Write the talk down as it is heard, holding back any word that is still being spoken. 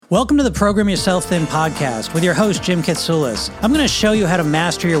Welcome to the Program Yourself Thin podcast with your host, Jim Katsoulis. I'm going to show you how to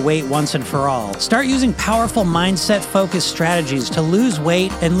master your weight once and for all. Start using powerful mindset-focused strategies to lose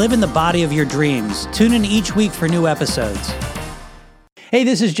weight and live in the body of your dreams. Tune in each week for new episodes. Hey,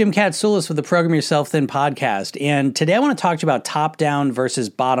 this is Jim Katsoulis with the Program Yourself Thin podcast, and today I want to talk to you about top-down versus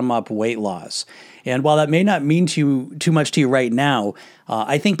bottom-up weight loss. And while that may not mean too much to you right now,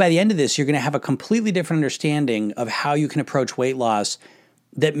 I think by the end of this, you're going to have a completely different understanding of how you can approach weight loss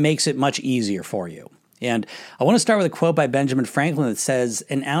that makes it much easier for you. And I want to start with a quote by Benjamin Franklin that says,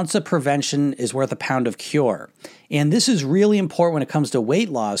 "An ounce of prevention is worth a pound of cure." And this is really important when it comes to weight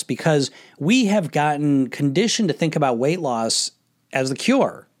loss because we have gotten conditioned to think about weight loss as the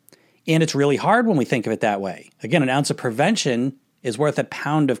cure. And it's really hard when we think of it that way. Again, an ounce of prevention is worth a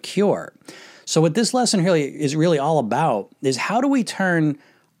pound of cure. So what this lesson is really all about is how do we turn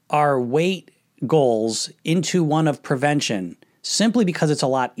our weight goals into one of prevention simply because it's a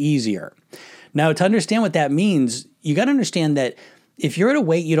lot easier. Now, to understand what that means, you got to understand that if you're at a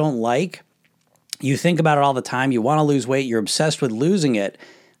weight you don't like, you think about it all the time, you want to lose weight, you're obsessed with losing it,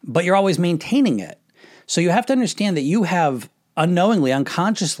 but you're always maintaining it. So you have to understand that you have unknowingly,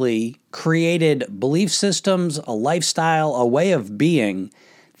 unconsciously created belief systems, a lifestyle, a way of being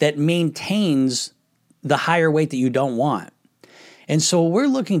that maintains the higher weight that you don't want. And so what we're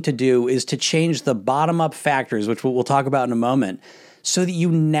looking to do is to change the bottom-up factors, which we'll talk about in a moment, so that you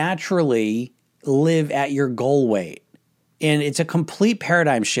naturally live at your goal weight. And it's a complete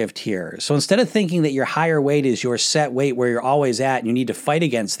paradigm shift here. So instead of thinking that your higher weight is your set weight where you're always at and you need to fight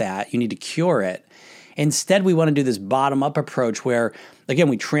against that, you need to cure it, instead we want to do this bottom-up approach where, again,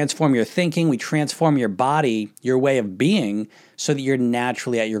 we transform your thinking, we transform your body, your way of being, so that you're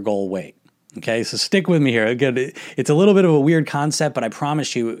naturally at your goal weight. Okay, so stick with me here. Again, it's a little bit of a weird concept, but I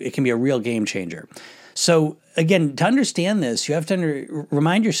promise you it can be a real game changer. So again, to understand this, you have to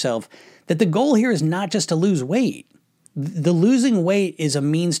remind yourself that the goal here is not just to lose weight. The losing weight is a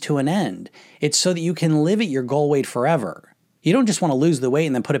means to an end. It's so that you can live at your goal weight forever. You don't just want to lose the weight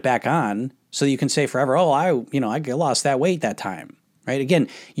and then put it back on so that you can say forever, oh, I lost that weight that time. Right? Again,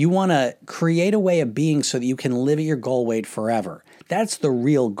 you want to create a way of being so that you can live at your goal weight forever. That's the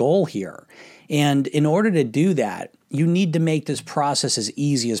real goal here. And in order to do that, you need to make this process as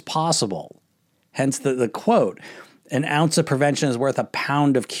easy as possible. Hence the quote, "An ounce of prevention is worth a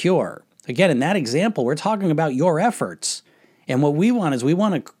pound of cure." Again, in that example, we're talking about your efforts. And what we want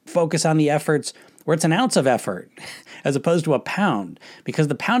to focus on the efforts where it's an ounce of effort as opposed to a pound, because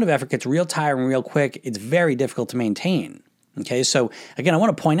the pound of effort gets real tiring real quick. It's very difficult to maintain. Okay, so again, I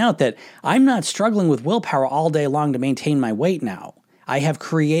want to point out that I'm not struggling with willpower all day long to maintain my weight now. I have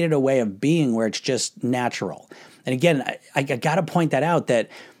created a way of being where it's just natural. And again, I got to point that out, that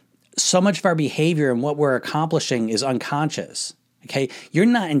so much of our behavior and what we're accomplishing is unconscious. Okay, you're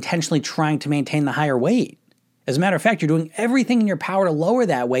not intentionally trying to maintain the higher weight. As a matter of fact, you're doing everything in your power to lower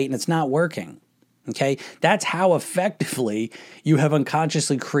that weight and it's not working. Okay, that's how effectively you have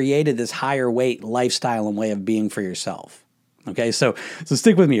unconsciously created this higher weight lifestyle and way of being for yourself. Okay, so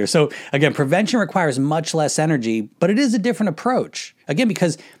stick with me here. So again, prevention requires much less energy, but it is a different approach. Again,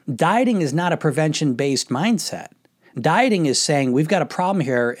 because dieting is not a prevention-based mindset. Dieting is saying we've got a problem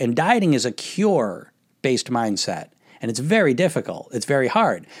here, and dieting is a cure-based mindset. And it's very difficult. It's very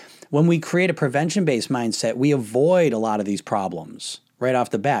hard. When we create a prevention-based mindset, we avoid a lot of these problems right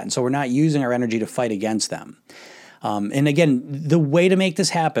off the bat. And so we're not using our energy to fight against them. And again, the way to make this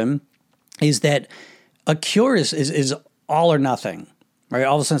happen is that a cure is all or nothing, right?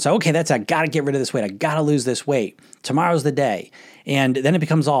 All of a sudden, say, okay, I got to get rid of this weight. I got to lose this weight. Tomorrow's the day. And then it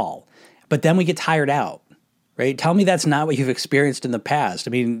becomes all. But then we get tired out, right? Tell me that's not what you've experienced in the past.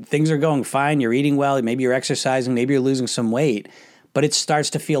 I mean, things are going fine. You're eating well. Maybe you're exercising. Maybe you're losing some weight. But it starts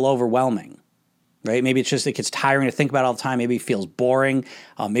to feel overwhelming, right? Maybe it gets tiring to think about all the time. Maybe it feels boring.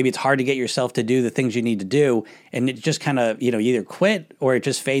 Maybe it's hard to get yourself to do the things you need to do. And it just kind of, you either quit or it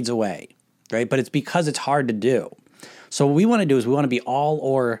just fades away, right? But it's because it's hard to do. So what we want to do is we want to be all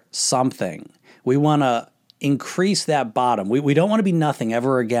or something. We want to increase that bottom. We don't want to be nothing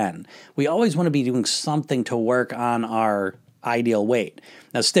ever again. We always want to be doing something to work on our ideal weight.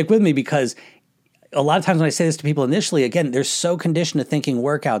 Now stick with me, because a lot of times when I say this to people initially, again, they're so conditioned to thinking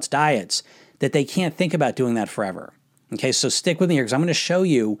workouts, diets, that they can't think about doing that forever. Okay, so stick with me here, because I'm going to show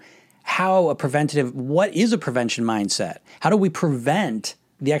you what is a prevention mindset? How do we prevent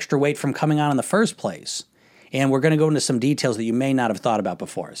the extra weight from coming on in the first place? And we're going to go into some details that you may not have thought about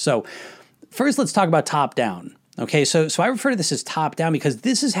before. So first, let's talk about top down. Okay, so I refer to this as top down because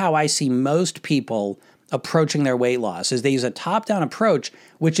this is how I see most people approaching their weight loss, is they use a top down approach,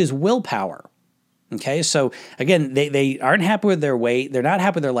 which is willpower. Okay, so again, they aren't happy with their weight, they're not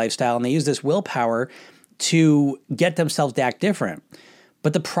happy with their lifestyle, and they use this willpower to get themselves to act different.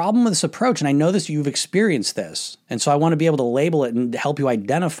 But the problem with this approach, and I know this, you've experienced this, and so I want to be able to label it and help you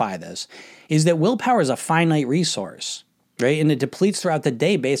identify this, is that willpower is a finite resource, right? And it depletes throughout the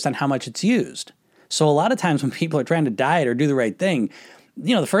day based on how much it's used. So a lot of times when people are trying to diet or do the right thing,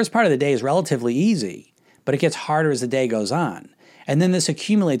 the first part of the day is relatively easy, but it gets harder as the day goes on. And then this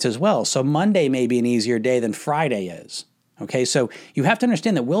accumulates as well. So Monday may be an easier day than Friday is. Okay, so you have to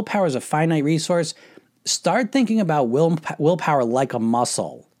understand that willpower is a finite resource. Start thinking about willpower like a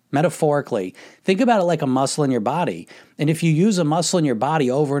muscle. Metaphorically, think about it like a muscle in your body. And if you use a muscle in your body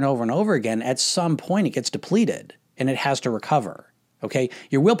over and over and over again, at some point it gets depleted and it has to recover. Okay,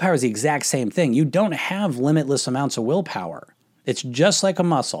 your willpower is the exact same thing. You don't have limitless amounts of willpower. It's just like a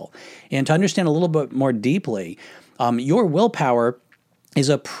muscle. And to understand a little bit more deeply, your willpower is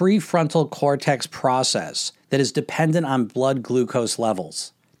a prefrontal cortex process that is dependent on blood glucose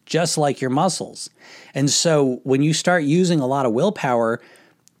levels, just like your muscles. And so when you start using a lot of willpower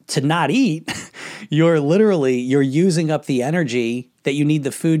to not eat, you're using up the energy that you need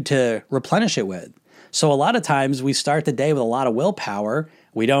the food to replenish it with. So a lot of times we start the day with a lot of willpower,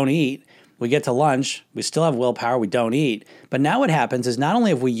 we don't eat. We get to lunch, we still have willpower, we don't eat. But now what happens is not only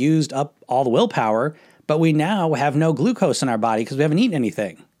have we used up all the willpower, but we now have no glucose in our body because we haven't eaten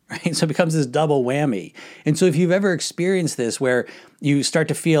anything, right? So it becomes this double whammy. And so if you've ever experienced this where you start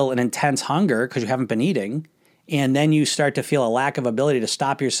to feel an intense hunger because you haven't been eating, and then you start to feel a lack of ability to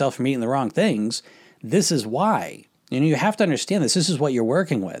stop yourself from eating the wrong things, this is why. You have to understand this. This is what you're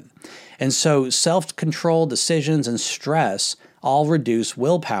working with. And so self-control, decisions, and stress all reduce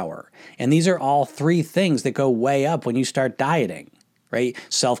willpower. And these are all three things that go way up when you start dieting. Right?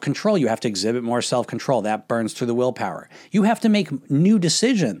 Self-control, you have to exhibit more self-control. That burns through the willpower. You have to make new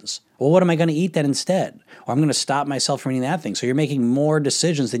decisions. Well, what am I going to eat then instead? Or I'm going to stop myself from eating that thing. So you're making more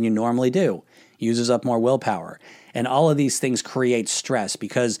decisions than you normally do. Uses up more willpower. And all of these things create stress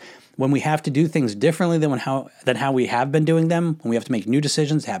because when we have to do things differently than how we have been doing them, when we have to make new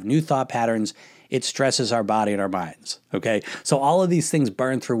decisions, have new thought patterns, it stresses our body and our minds, okay? So all of these things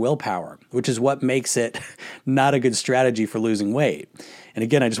burn through willpower, which is what makes it not a good strategy for losing weight. And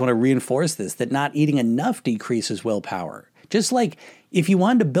again, I just want to reinforce this, that not eating enough decreases willpower. Just like if you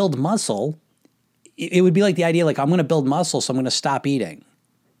wanted to build muscle, it would be like the idea like, I'm going to build muscle, so I'm going to stop eating,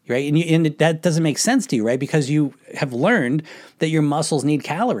 right? And that doesn't make sense to you, right? Because you have learned that your muscles need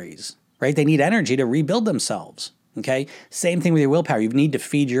calories, right? They need energy to rebuild themselves, okay? Same thing with your willpower. You need to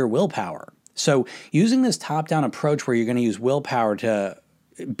feed your willpower. So using this top-down approach where you're going to use willpower to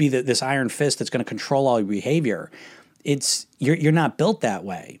be this iron fist that's going to control all your behavior, you're not built that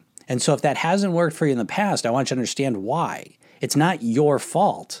way. And so if that hasn't worked for you in the past, I want you to understand why. It's not your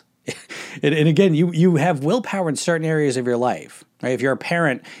fault. And again, you have willpower in certain areas of your life. Right? If you're a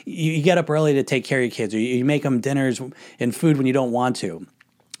parent, you get up early to take care of your kids, or you make them dinners and food when you don't want to.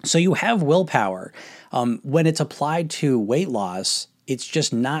 So you have willpower. When it's applied to weight loss, it's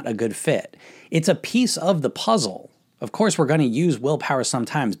just not a good fit. It's a piece of the puzzle. Of course, we're going to use willpower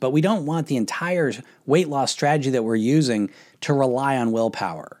sometimes, but we don't want the entire weight loss strategy that we're using to rely on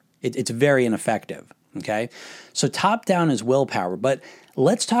willpower. It's very ineffective, okay? So top down is willpower, but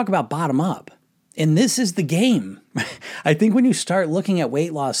let's talk about bottom up. And this is the game. I think when you start looking at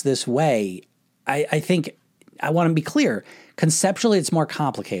weight loss this way, I think I want to be clear. Conceptually, it's more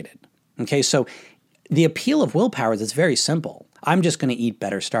complicated, okay? So the appeal of willpower is it's very simple. I'm just going to eat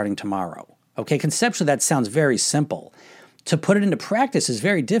better starting tomorrow. Okay, conceptually that sounds very simple. To put it into practice is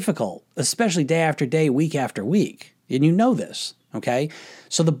very difficult, especially day after day, week after week. And you know this, okay?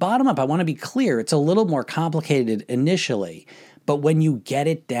 So the bottom up, I want to be clear, it's a little more complicated initially, but when you get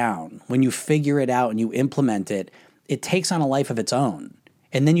it down, when you figure it out and you implement it, it takes on a life of its own.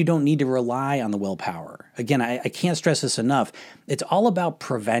 And then you don't need to rely on the willpower. Again, I can't stress this enough. It's all about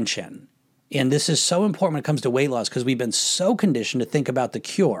prevention. And this is so important when it comes to weight loss because we've been so conditioned to think about the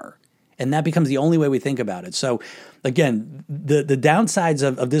cure. And that becomes the only way we think about it. So again, the downsides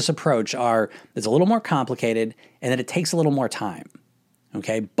of this approach are it's a little more complicated and that it takes a little more time.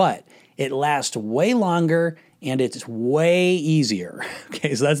 Okay, but it lasts way longer and it's way easier.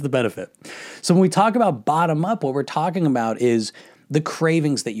 Okay, so that's the benefit. So when we talk about bottom up, what we're talking about is the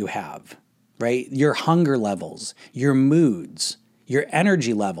cravings that you have, right? Your hunger levels, your moods, your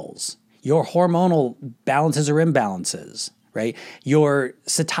energy levels, your hormonal balances or imbalances, right? Your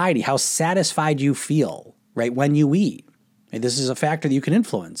satiety, how satisfied you feel, right, when you eat. And this is a factor that you can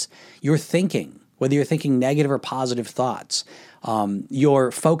influence. Your thinking, whether you're thinking negative or positive thoughts,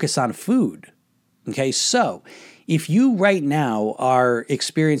 your focus on food. Okay, so If you right now are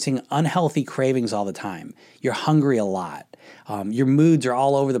experiencing unhealthy cravings all the time, you're hungry a lot, your moods are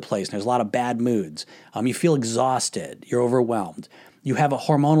all over the place, and there's a lot of bad moods, you feel exhausted, you're overwhelmed, you have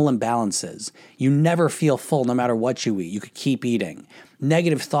hormonal imbalances, you never feel full no matter what you eat, you could keep eating,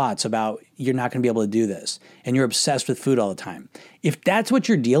 negative thoughts about you're not going to be able to do this, and you're obsessed with food all the time. If that's what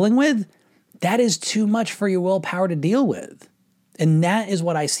you're dealing with, that is too much for your willpower to deal with. And that is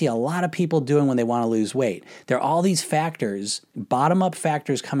what I see a lot of people doing when they want to lose weight. There are all these factors, bottom-up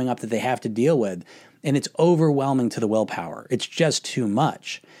factors coming up that they have to deal with, and it's overwhelming to the willpower. It's just too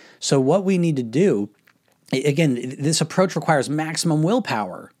much. So what we need to do, again, this approach requires maximum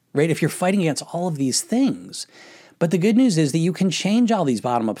willpower, right? If you're fighting against all of these things. But the good news is that you can change all these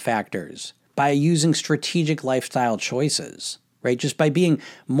bottom-up factors by using strategic lifestyle choices, right? Just by being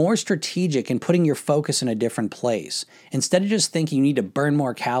more strategic and putting your focus in a different place. Instead of just thinking you need to burn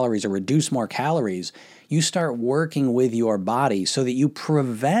more calories or reduce more calories, you start working with your body so that you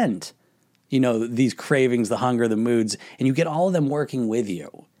prevent, these cravings, the hunger, the moods, and you get all of them working with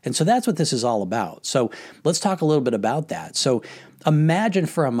you. And so that's what this is all about. So let's talk a little bit about that. So imagine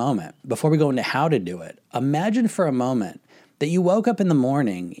for a moment, before we go into how to do it, imagine for a moment that you woke up in the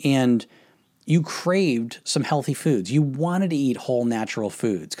morning and you craved some healthy foods. You wanted to eat whole natural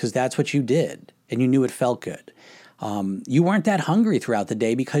foods because that's what you did and you knew it felt good. You weren't that hungry throughout the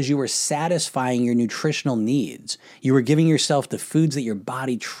day because you were satisfying your nutritional needs. You were giving yourself the foods that your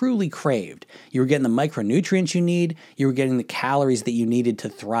body truly craved. You were getting the micronutrients you need. You were getting the calories that you needed to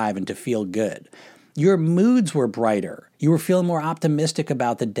thrive and to feel good. Your moods were brighter. You were feeling more optimistic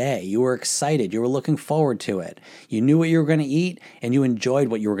about the day. You were excited. You were looking forward to it. You knew what you were going to eat and you enjoyed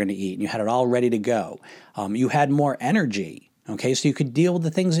what you were going to eat and you had it all ready to go. You had more energy, okay, so you could deal with the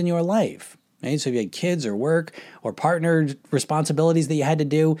things in your life. Right? So if you had kids or work or partner responsibilities that you had to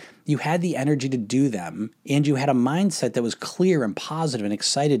do, you had the energy to do them and you had a mindset that was clear and positive and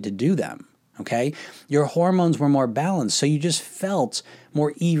excited to do them. Okay? Your hormones were more balanced, so you just felt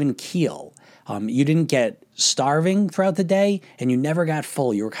more even keel. You didn't get starving throughout the day and you never got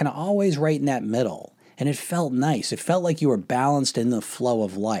full. You were kind of always right in that middle and it felt nice. It felt like you were balanced in the flow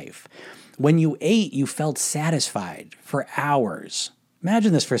of life. When you ate, you felt satisfied for hours.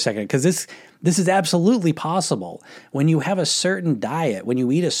 Imagine this for a second, because this is absolutely possible. When you have a certain diet, when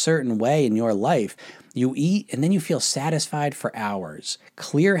you eat a certain way in your life, you eat and then you feel satisfied for hours,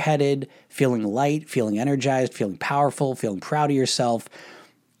 clear-headed, feeling light, feeling energized, feeling powerful, feeling proud of yourself.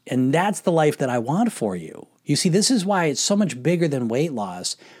 And that's the life that I want for you. You see, this is why it's so much bigger than weight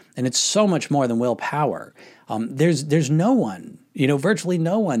loss, and it's so much more than willpower. There's no one, virtually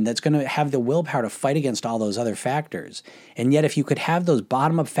no one that's going to have the willpower to fight against all those other factors. And yet if you could have those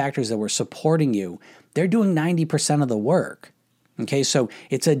bottom-up factors that were supporting you, they're doing 90% of the work. Okay, so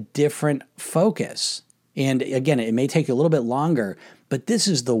it's a different focus. And again, it may take you a little bit longer, but this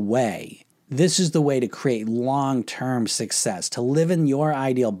is the way. This is the way to create long-term success, to live in your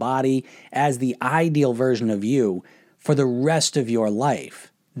ideal body as the ideal version of you for the rest of your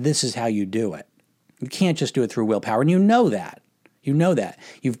life. This is how you do it. You can't just do it through willpower, and you know that. You know that.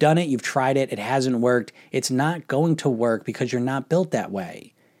 You've done it, you've tried it, it hasn't worked. It's not going to work because you're not built that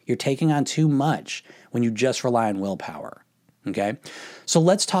way. You're taking on too much when you just rely on willpower, okay? So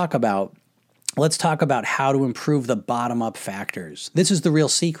let's talk about how to improve the bottom-up factors. This is the real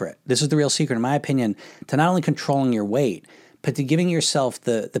secret. This is the real secret, in my opinion, to not only controlling your weight, but to giving yourself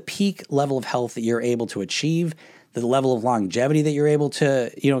the peak level of health that you're able to achieve, the level of longevity that you're able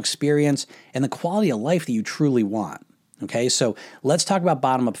to, experience, and the quality of life that you truly want. Okay, so let's talk about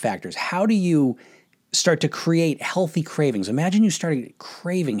bottom-up factors. How do you start to create healthy cravings? Imagine you started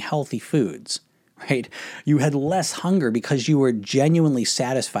craving healthy foods, right? You had less hunger because you were genuinely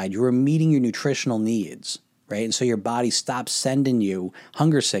satisfied. You were meeting your nutritional needs, right? And so your body stopped sending you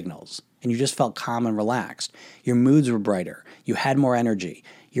hunger signals, and you just felt calm and relaxed. Your moods were brighter. You had more energy.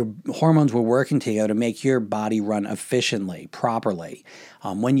 Your hormones were working together to make your body run efficiently, properly.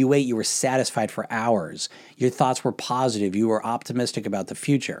 When you ate, you were satisfied for hours. Your thoughts were positive. You were optimistic about the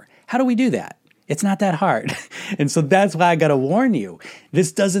future. How do we do that? It's not that hard. And so that's why I got to warn you.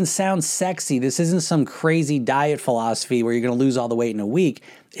 This doesn't sound sexy. This isn't some crazy diet philosophy where you're going to lose all the weight in a week.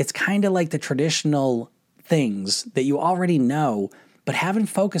 It's kind of like the traditional things that you already know, but haven't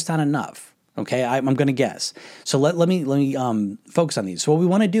focused on enough. Okay, I'm going to guess. So let me focus on these. So what we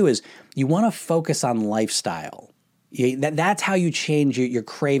want to do is you want to focus on lifestyle. That's how you change your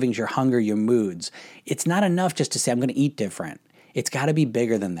cravings, your hunger, your moods. It's not enough just to say, I'm going to eat different. It's got to be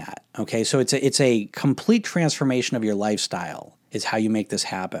bigger than that. Okay, so it's a complete transformation of your lifestyle is how you make this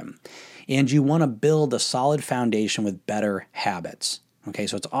happen. And you want to build a solid foundation with better habits. Okay,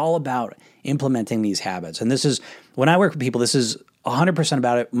 so it's all about implementing these habits. And this is, when I work with people, this is 100%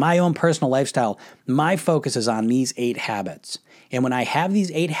 about it. My own personal lifestyle, my focus is on these 8 habits. And when I have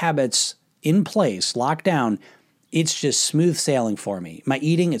these 8 habits in place, locked down, it's just smooth sailing for me. My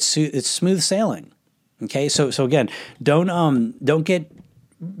eating, it's smooth sailing. Okay, so again, don't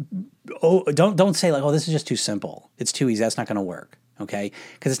say like, oh, this is just too simple. It's too easy. That's not going to work. Okay,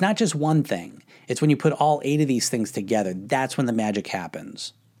 because it's not just one thing. It's when you put all 8 of these things together, that's when the magic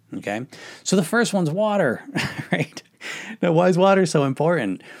happens. Okay, so the first one's water, right? Now, why is water so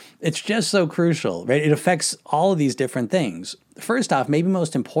important? It's just so crucial, right? It affects all of these different things. First off, maybe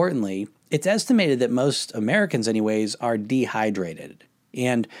most importantly, it's estimated that most Americans, anyways, are dehydrated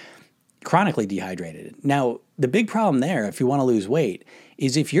and chronically dehydrated. Now, the big problem there, if you want to lose weight,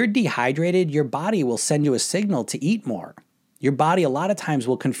 is if you're dehydrated, your body will send you a signal to eat more. Your body a lot of times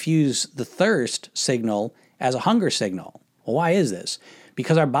will confuse the thirst signal as a hunger signal. Well, why is this?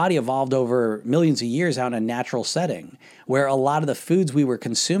 Because our body evolved over millions of years out in a natural setting where a lot of the foods we were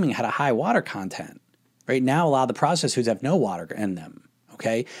consuming had a high water content. Right now, a lot of the processed foods have no water in them.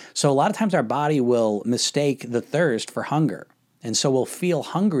 Okay, so a lot of times our body will mistake the thirst for hunger. And so we'll feel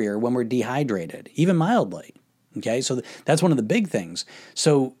hungrier when we're dehydrated, even mildly. Okay, so that's one of the big things.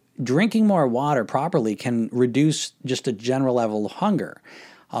 So drinking more water properly can reduce just a general level of hunger.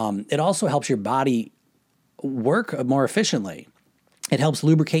 It also helps your body work more efficiently. It helps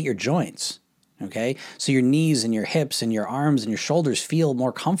lubricate your joints. Okay, so your knees and your hips and your arms and your shoulders feel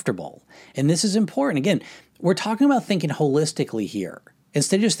more comfortable. And this is important. Again, we're talking about thinking holistically here.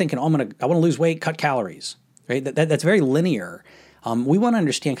 Instead of just thinking, oh, I want to lose weight, cut calories. Right? That's very linear. We want to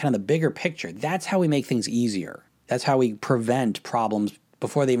understand kind of the bigger picture. That's how we make things easier. That's how we prevent problems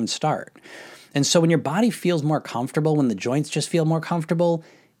before they even start. And so when your body feels more comfortable, when the joints just feel more comfortable,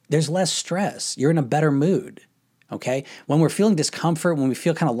 there's less stress. You're in a better mood. Okay? When we're feeling discomfort, when we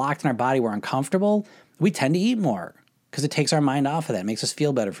feel kind of locked in our body, we're uncomfortable, we tend to eat more because it takes our mind off of that. It makes us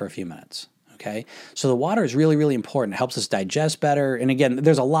feel better for a few minutes. Okay, so the water is really, really important. It helps us digest better. And again,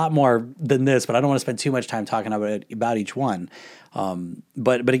 there's a lot more than this, but I don't want to spend too much time talking about each one.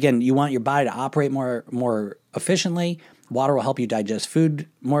 But again, you want your body to operate more efficiently. Water will help you digest food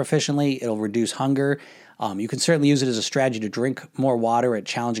more efficiently. It'll reduce hunger. You can certainly use it as a strategy to drink more water at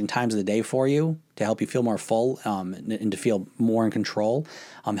challenging times of the day for you to help you feel more full and to feel more in control.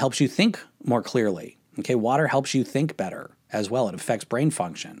 Helps you think more clearly. Okay, water helps you think better as well. It affects brain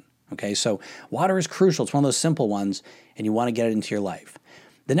function. Okay, so water is crucial. It's one of those simple ones, and you want to get it into your life.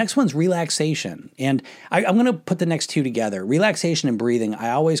 The next one's relaxation. And I'm going to put the next 2 together. Relaxation and breathing,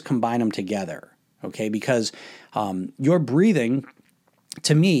 I always combine them together, okay? Because your breathing,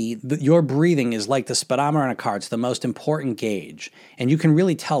 to me, your breathing is like the speedometer on a car. It's the most important gauge. And you can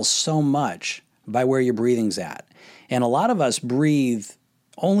really tell so much by where your breathing's at. And a lot of us breathe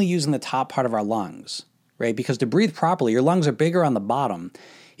only using the top part of our lungs, right? Because to breathe properly, your lungs are bigger on the bottom.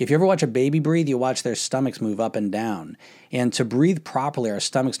 If you ever watch a baby breathe, you watch their stomachs move up and down. And to breathe properly, our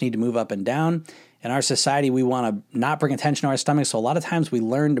stomachs need to move up and down. In our society, we want to not bring attention to our stomachs. So a lot of times we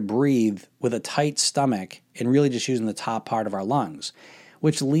learn to breathe with a tight stomach and really just using the top part of our lungs,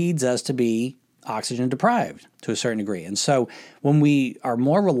 which leads us to be oxygen deprived to a certain degree. And so when we are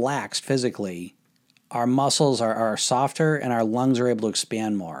more relaxed physically, our muscles are softer and our lungs are able to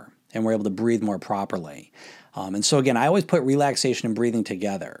expand more and we're able to breathe more properly. And so again, I always put relaxation and breathing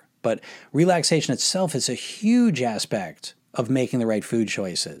together, but relaxation itself is a huge aspect of making the right food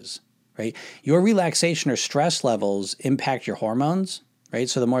choices, right? Your relaxation or stress levels impact your hormones, right?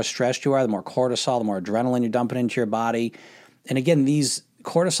 So the more stressed you are, the more cortisol, the more adrenaline you're dumping into your body. And again, these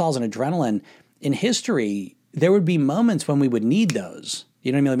cortisols and adrenaline, in history, there would be moments when we would need those.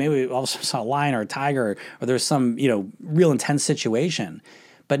 You know what I mean? Like maybe we also saw a lion or a tiger or there's some, real intense situation.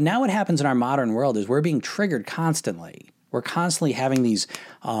 But now what happens in our modern world is we're being triggered constantly. We're constantly having these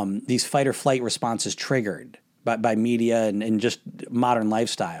fight or flight responses triggered by media and just modern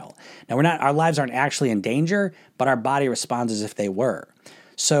lifestyle. Now our lives aren't actually in danger, but our body responds as if they were.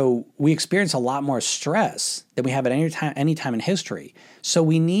 So we experience a lot more stress than we have at any time in history. So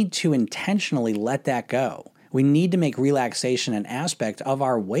we need to intentionally let that go. We need to make relaxation an aspect of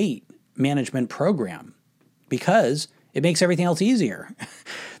our weight management program because it makes everything else easier.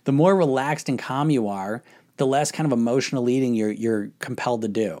 The more relaxed and calm you are, the less kind of emotional eating you're compelled to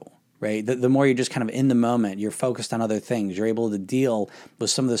do, right? The more you're just kind of in the moment, you're focused on other things. You're able to deal with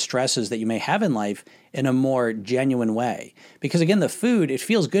some of the stresses that you may have in life in a more genuine way. Because again, the food, it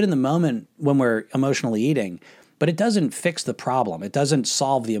feels good in the moment when we're emotionally eating, but it doesn't fix the problem. It doesn't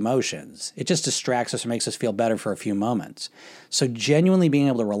solve the emotions. It just distracts us and makes us feel better for a few moments. So genuinely being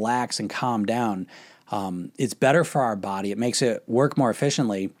able to relax and calm down It's better for our body. It makes it work more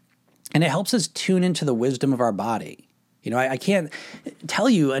efficiently, and it helps us tune into the wisdom of our body. I can't tell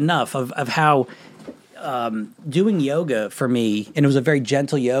you enough of how doing yoga for me, and it was a very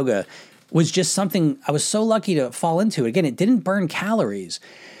gentle yoga, was just something I was so lucky to fall into. Again, it didn't burn calories,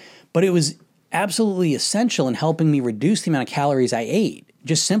 but it was absolutely essential in helping me reduce the amount of calories I ate,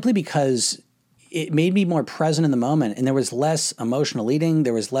 just simply because it made me more present in the moment, and there was less emotional eating,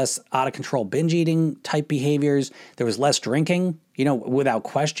 there was less out of control binge eating type behaviors, there was less drinking, without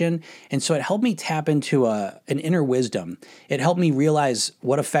question. And so it helped me tap into an inner wisdom. It helped me realize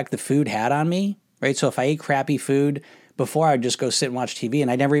what effect the food had on me, right? So if I ate crappy food before, I'd just go sit and watch TV,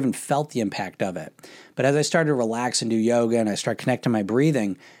 and I never even felt the impact of it. But as I started to relax and do yoga, and I started connecting my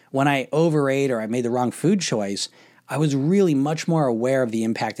breathing, when I overate or I made the wrong food choice, I was really much more aware of the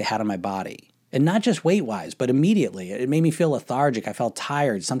impact it had on my body. And not just weight-wise, but immediately. It made me feel lethargic. I felt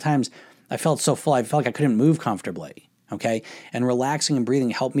tired. Sometimes I felt so full, I felt like I couldn't move comfortably, okay? And relaxing and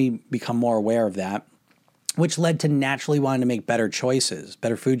breathing helped me become more aware of that, which led to naturally wanting to make better choices,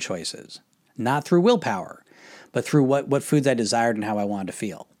 better food choices. Not through willpower, but through what foods I desired and how I wanted to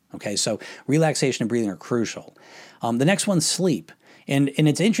feel, okay? So relaxation and breathing are crucial. The next one's sleep. And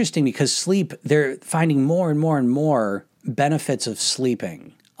it's interesting because sleep, they're finding more and more and more benefits of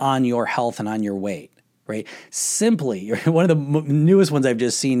sleeping on your health and on your weight, right? Simply, one of the newest ones I've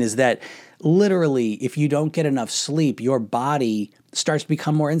just seen is that literally, if you don't get enough sleep, your body starts to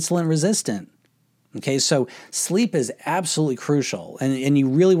become more insulin resistant. Okay, so sleep is absolutely crucial, and you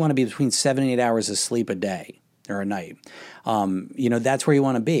really want to be between 7 and 8 hours of sleep a day or a night. That's where you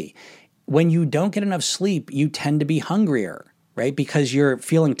want to be. When you don't get enough sleep, you tend to be hungrier, right? Because you're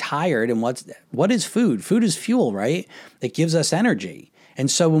feeling tired, and what is food? Food is fuel, right? It gives us energy. And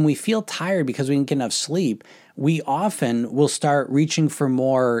so when we feel tired because we didn't get enough sleep, we often will start reaching for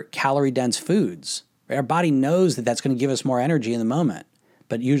more calorie-dense foods. Right? Our body knows that that's going to give us more energy in the moment,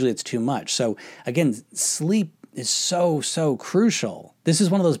 but usually it's too much. So again, sleep is so, so crucial. This is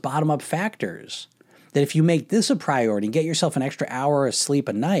one of those bottom-up factors that if you make this a priority, get yourself an extra hour of sleep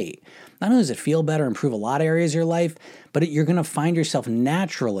a night, not only does it feel better, improve a lot of areas of your life, but you're going to find yourself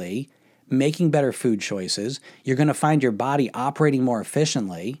naturally making better food choices. You're going to find your body operating more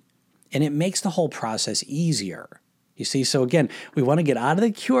efficiently, and it makes the whole process easier. You see, so again, we want to get out of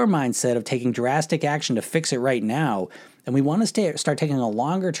the cure mindset of taking drastic action to fix it right now, and we want to start taking a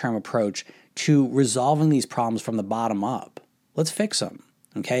longer-term approach to resolving these problems from the bottom up. Let's fix them,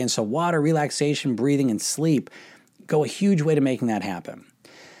 okay? And so water, relaxation, breathing, and sleep go a huge way to making that happen.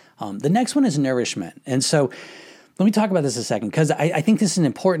 The next one is nourishment. And so let me talk about this a second, because I think this is an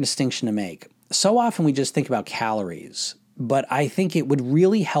important distinction to make. So often we just think about calories, but I think it would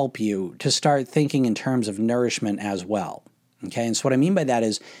really help you to start thinking in terms of nourishment as well. Okay, and so what I mean by that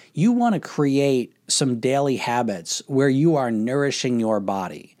is you want to create some daily habits where you are nourishing your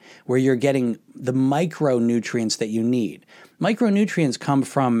body, where you're getting the micronutrients that you need. Micronutrients come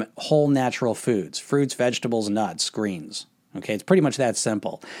from whole natural foods, fruits, vegetables, nuts, greens. Okay, it's pretty much that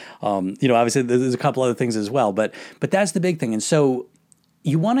simple. Obviously there's a couple other things as well, but that's the big thing. And so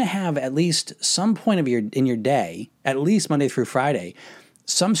you want to have at least some point in your day, at least Monday through Friday,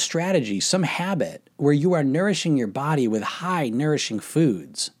 some strategy, some habit where you are nourishing your body with high nourishing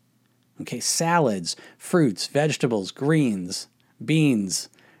foods. Okay, salads, fruits, vegetables, greens, beans,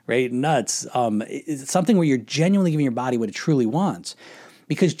 right, nuts. It's something where you're genuinely giving your body what it truly wants.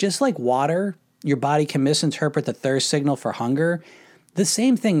 Because just like water, your body can misinterpret the thirst signal for hunger. The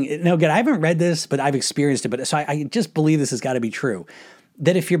same thing, now again, I haven't read this, but I've experienced it, but so I just believe this has got to be true.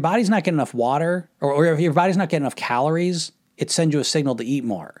 That if your body's not getting enough water, or if your body's not getting enough calories, it sends you a signal to eat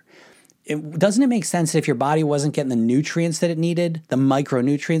more. Doesn't it make sense that if your body wasn't getting the nutrients that it needed, the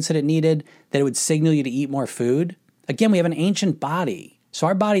micronutrients that it needed, that it would signal you to eat more food? Again, we have an ancient body. So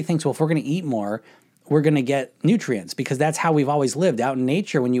our body thinks, well, if we're going to eat more, we're going to get nutrients, because that's how we've always lived. Out in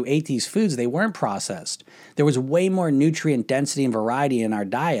nature, when you ate these foods, they weren't processed. There was way more nutrient density and variety in our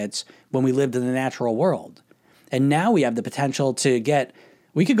diets when we lived in the natural world. And now we have the potential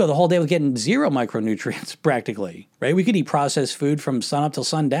we could go the whole day with getting zero micronutrients practically, right? We could eat processed food from sun up till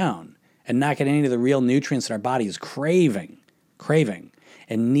sundown and not get any of the real nutrients that our body is craving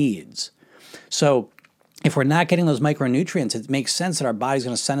and needs. So if we're not getting those micronutrients, it makes sense that our body's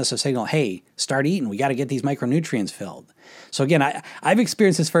going to send us a signal, hey, start eating. We got to get these micronutrients filled. So again, I've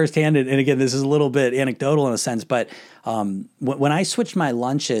experienced this firsthand, and again, this is a little bit anecdotal in a sense, but when I switched my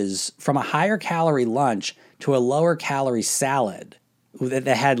lunches from a higher calorie lunch to a lower calorie salad that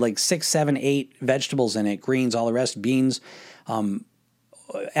had like 6, 7, 8 vegetables in it, greens, all the rest, beans,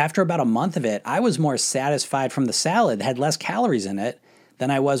 after about a month of it, I was more satisfied from the salad. It had less calories in it than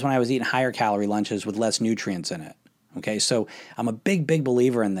I was when I was eating higher calorie lunches with less nutrients in it. Okay, so I'm a big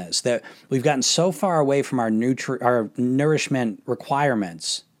believer in this, that we've gotten so far away from our nourishment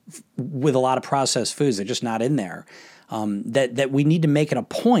requirements with a lot of processed foods. They're just not in there. That we need to make it a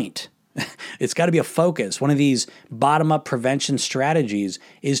point. It's got to be a focus. One of these bottom-up prevention strategies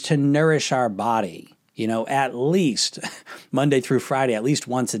is to nourish our body, at least Monday through Friday, at least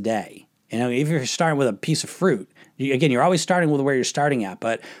once a day. If you're starting with a piece of fruit, you're always starting with where you're starting at,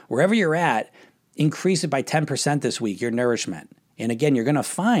 but wherever you're at, increase it by 10% this week, your nourishment. And again, you're going to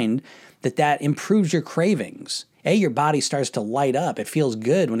find that improves your cravings. Your body starts to light up. It feels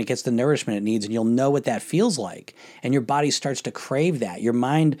good when it gets the nourishment it needs, and you'll know what that feels like. And your body starts to crave that. Your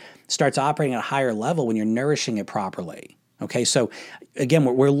mind starts operating at a higher level when you're nourishing it properly. Okay, so again,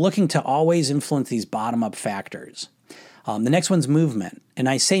 we're looking to always influence these bottom-up factors. The next one's movement. And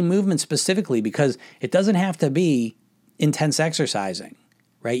I say movement specifically because it doesn't have to be intense exercising,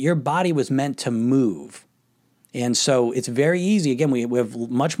 right? Your body was meant to move. And so it's very easy. Again, we have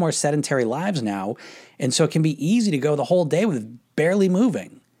much more sedentary lives now. And so it can be easy to go the whole day with barely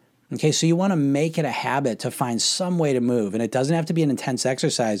moving. Okay, so you want to make it a habit to find some way to move. And it doesn't have to be an intense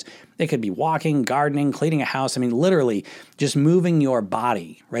exercise. It could be walking, gardening, cleaning a house. Literally just moving your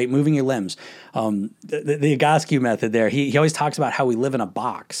body, right? Moving your limbs. The Egoscue method there, he always talks about how we live in a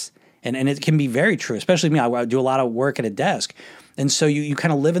box. And it can be very true, especially me. I do a lot of work at a desk. And so you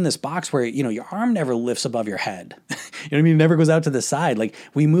kind of live in this box where, your arm never lifts above your head. It never goes out to the side. Like,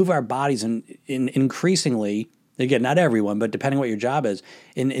 we move our bodies in increasingly, again, not everyone, but depending what your job is,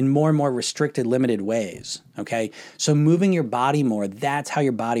 in more and more restricted, limited ways, okay? So moving your body more, that's how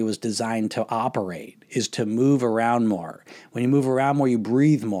your body was designed to operate, is to move around more. When you move around more, you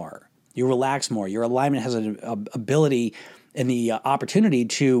breathe more, you relax more. Your alignment has an ability and the opportunity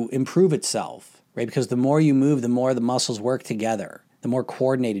to improve itself, right? Because the more you move, the more the muscles work together, the more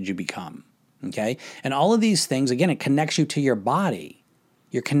coordinated you become, okay? And all of these things, again, it connects you to your body.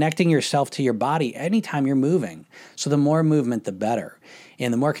 You're connecting yourself to your body anytime you're moving. So the more movement, the better.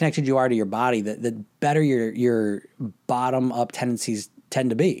 And the more connected you are to your body, the better your bottom-up tendencies tend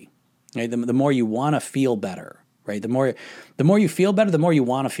to be. Right? The more you want to feel better, right? The more you feel better, the more you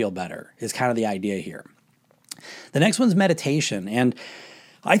want to feel better is kind of the idea here. The next one's meditation. And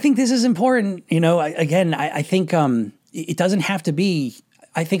I think this is important. I think it doesn't have to be.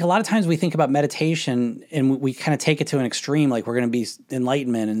 I think a lot of times we think about meditation and we kind of take it to an extreme, like we're going to be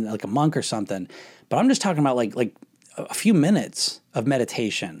enlightenment and like a monk or something. But I'm just talking about like a few minutes of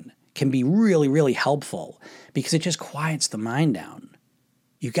meditation can be really, really helpful because it just quiets the mind down.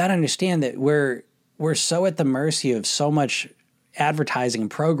 You got to understand that we're so at the mercy of so much advertising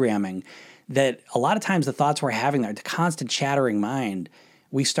and programming that a lot of times the thoughts we're having, the constant chattering mind,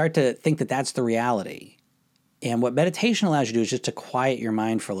 we start to think that that's the reality. And what meditation allows you to do is just to quiet your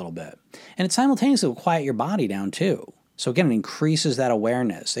mind for a little bit. And it simultaneously will quiet your body down too. So again, it increases that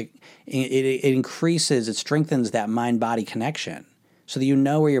awareness. It increases, it strengthens that mind-body connection so that you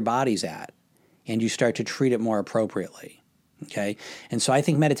know where your body's at and you start to treat it more appropriately. Okay? And so I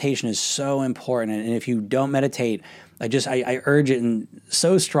think meditation is so important. And if you don't meditate, I urge it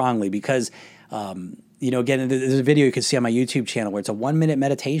so strongly because, again, there's a video you can see on my YouTube channel where it's a 1-minute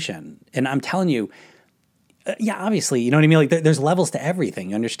meditation. And I'm telling you, obviously, you know what I mean? Like there's levels to everything,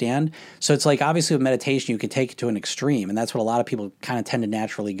 you understand? So it's like, obviously with meditation, you can take it to an extreme, and that's what a lot of people kind of tend to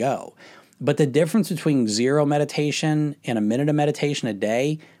naturally go. But the difference between 0 meditation and a minute of meditation a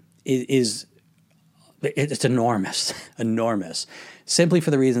day is it's enormous, enormous. Simply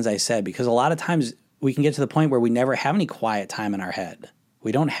for the reasons I said, because a lot of times we can get to the point where we never have any quiet time in our head.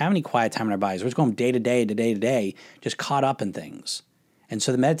 We don't have any quiet time in our bodies. We're just going day to day to day to day, just caught up in things. And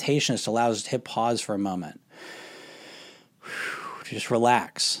so the meditation just allows us to hit pause for a moment. To just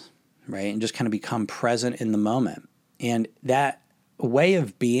relax, right? And just kind of become present in the moment. And that way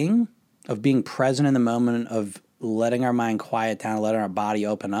of being present in the moment, of letting our mind quiet down, letting our body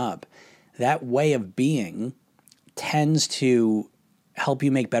open up, that way of being tends to help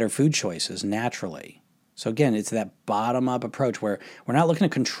you make better food choices naturally. So again, it's that bottom-up approach where we're not looking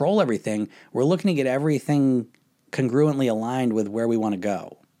to control everything. We're looking to get everything congruently aligned with where we want to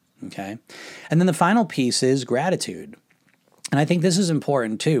go, okay? And then the final piece is gratitude. And I think this is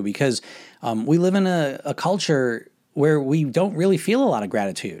important too because we live in a culture where we don't really feel a lot of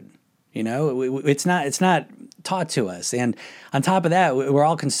gratitude. It's not taught to us. And on top of that, we're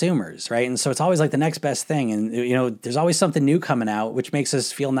all consumers, right? And so it's always like the next best thing. And, there's always something new coming out, which makes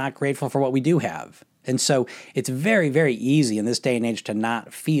us feel not grateful for what we do have. And so it's very, very easy in this day and age to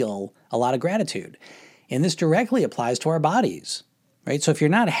not feel a lot of gratitude. And this directly applies to our bodies, right? So if you're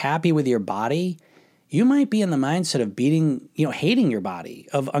not happy with your body, you might be in the mindset of hating your body,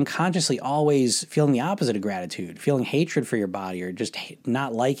 of unconsciously always feeling the opposite of gratitude, feeling hatred for your body or just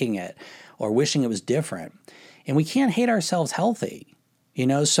not liking it or wishing it was different. And we can't hate ourselves healthy,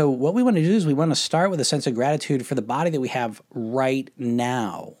 So what we want to do is we want to start with a sense of gratitude for the body that we have right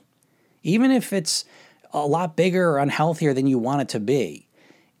now. Even if it's a lot bigger or unhealthier than you want it to be,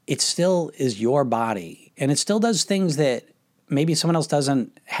 it still is your body. And it still does things that maybe someone else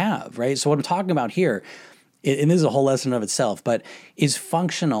doesn't have, right? So what I'm talking about here, and this is a whole lesson of itself, but is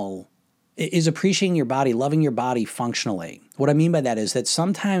functional, is appreciating your body, loving your body functionally. What I mean by that is that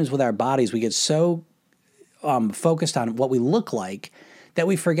sometimes with our bodies, we get so focused on what we look like that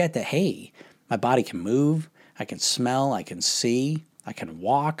we forget that, hey, my body can move, I can smell, I can see, I can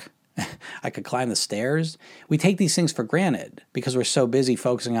walk, I could climb the stairs. We take these things for granted because we're so busy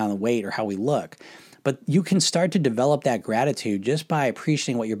focusing on the weight or how we look. But you can start to develop that gratitude just by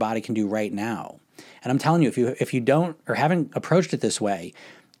appreciating what your body can do right now. And I'm telling you, if you don't or haven't approached it this way,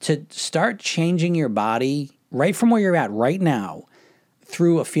 to start changing your body right from where you're at right now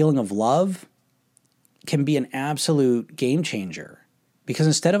through a feeling of love can be an absolute game changer. Because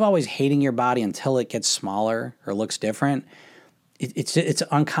instead of always hating your body until it gets smaller or looks different, it's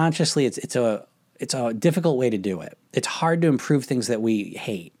unconsciously, it's a difficult way to do it. It's hard to improve things that we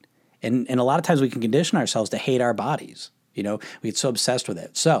hate. And a lot of times we can condition ourselves to hate our bodies. We get so obsessed with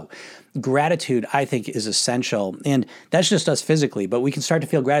it. So gratitude, I think, is essential. And that's just us physically, but we can start to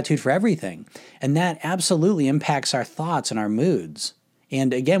feel gratitude for everything. And that absolutely impacts our thoughts and our moods.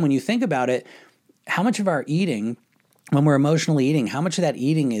 And again, when you think about it, how much of our eating, when we're emotionally eating, how much of that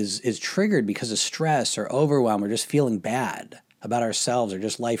eating is triggered because of stress or overwhelm or just feeling bad about ourselves or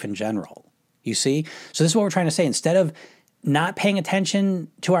just life in general? You see? So this is what we're trying to say. Instead of not paying attention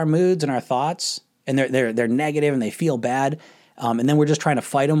to our moods and our thoughts, and they're negative and they feel bad, and then we're just trying to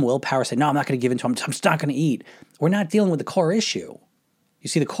fight them, willpower, say, no, I'm not going to give in to them, I'm just not going to eat. We're not dealing with the core issue. You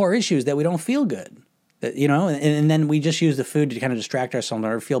see, the core issue is that we don't feel good, and then we just use the food to kind of distract ourselves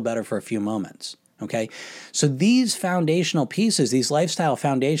or feel better for a few moments, okay? So these foundational pieces, these lifestyle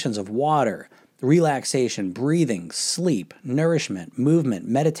foundations of water, relaxation, breathing, sleep, nourishment, movement,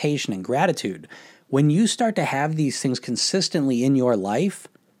 meditation, and gratitude, when you start to have these things consistently in your life,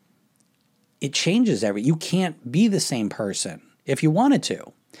 it changes everything. You can't be the same person if you wanted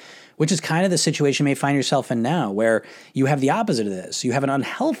to, which is kind of the situation you may find yourself in now, where you have the opposite of this. You have an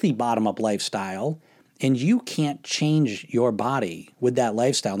unhealthy bottom-up lifestyle, and you can't change your body with that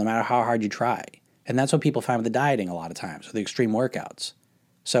lifestyle no matter how hard you try. And that's what people find with the dieting a lot of times, or the extreme workouts.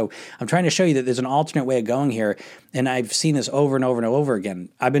 So I'm trying to show you that there's an alternate way of going here, and I've seen this over and over and over again.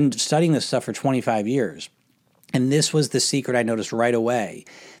 I've been studying this stuff for 25 years, and this was the secret I noticed right away,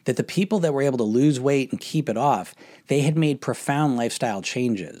 that the people that were able to lose weight and keep it off, they had made profound lifestyle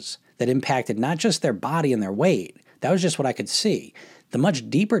changes that impacted not just their body and their weight. That was just what I could see. The much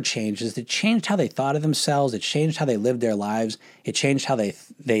deeper changes that changed how they thought of themselves, it changed how they lived their lives, it changed how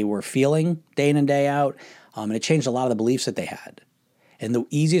they were feeling day in and day out, and it changed a lot of the beliefs that they had. And the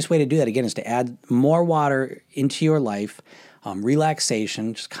easiest way to do that, again, is to add more water into your life,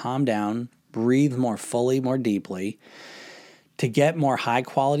 relaxation, just calm down, breathe more fully, more deeply, to get more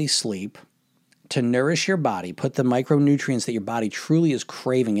high-quality sleep, to nourish your body, put the micronutrients that your body truly is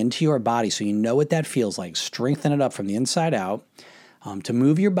craving into your body so you know what that feels like, strengthen it up from the inside out, to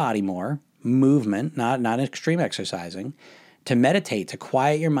move your body more, movement, not extreme exercising, to meditate, to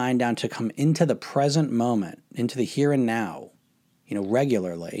quiet your mind down, to come into the present moment, into the here and now,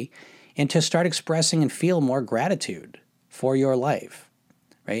 regularly, and to start expressing and feel more gratitude for your life,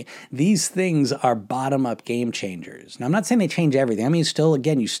 right? These things are bottom-up game changers. Now, I'm not saying they change everything. I mean,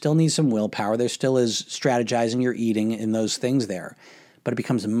 you still need some willpower. There still is strategizing your eating and those things there, but it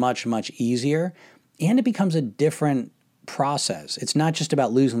becomes much, much easier, and it becomes a different process. It's not just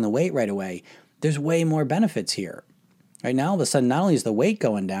about losing the weight right away. There's way more benefits here. Right now, all of a sudden, not only is the weight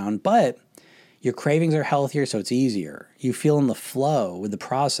going down, but your cravings are healthier, so it's easier. You feel in the flow with the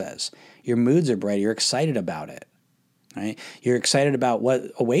process. Your moods are brighter. You're excited about it, right? You're excited about what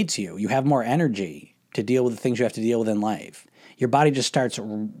awaits you. You have more energy to deal with the things you have to deal with in life. Your body just starts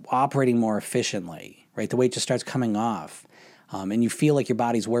operating more efficiently, right? The weight just starts coming off, and you feel like your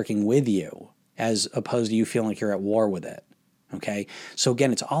body's working with you as opposed to you feeling like you're at war with it, okay? So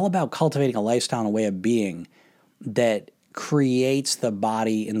again, it's all about cultivating a lifestyle and a way of being that creates the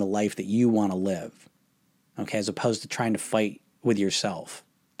body and the life that you want to live, okay, as opposed to trying to fight with yourself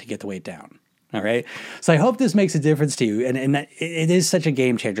to get the weight down, all right? So I hope this makes a difference to you, and it is such a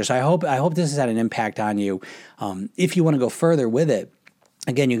game changer. So I hope this has had an impact on you. If you want to go further with it,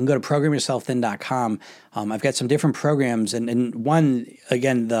 again, you can go to programyourselfthin.com. I've got some different programs, and one,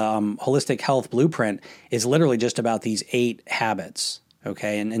 again, the Holistic Health Blueprint is literally just about these 8 habits,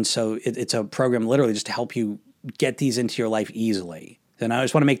 okay? And so it's a program literally just to help you get these into your life easily. And I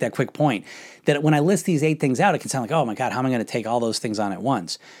just want to make that quick point, that when I list these 8 things out, it can sound like, oh my God, how am I going to take all those things on at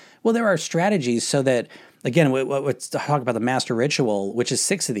once? Well, there are strategies so that, again, let's talk about the master ritual, which is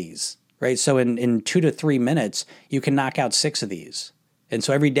 6 of these, right? So in 2 to 3 minutes, you can knock out 6 of these. And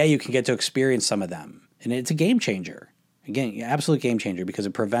so every day you can get to experience some of them. And it's a game changer. Again, absolute game changer, because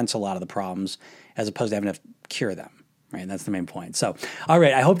it prevents a lot of the problems as opposed to having to cure them, right? And that's the main point. So, all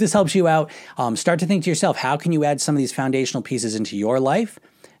right, I hope this helps you out. Start to think to yourself, how can you add some of these foundational pieces into your life?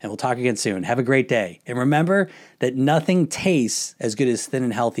 And we'll talk again soon. Have a great day. And remember that nothing tastes as good as thin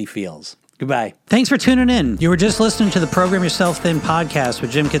and healthy feels. Goodbye. Thanks for tuning in. You were just listening to the Program Yourself Thin podcast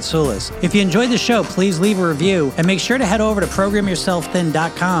with Jim Katsoulis. If you enjoyed the show, please leave a review and make sure to head over to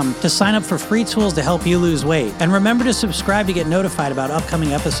programyourselfthin.com to sign up for free tools to help you lose weight. And remember to subscribe to get notified about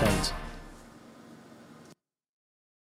upcoming episodes.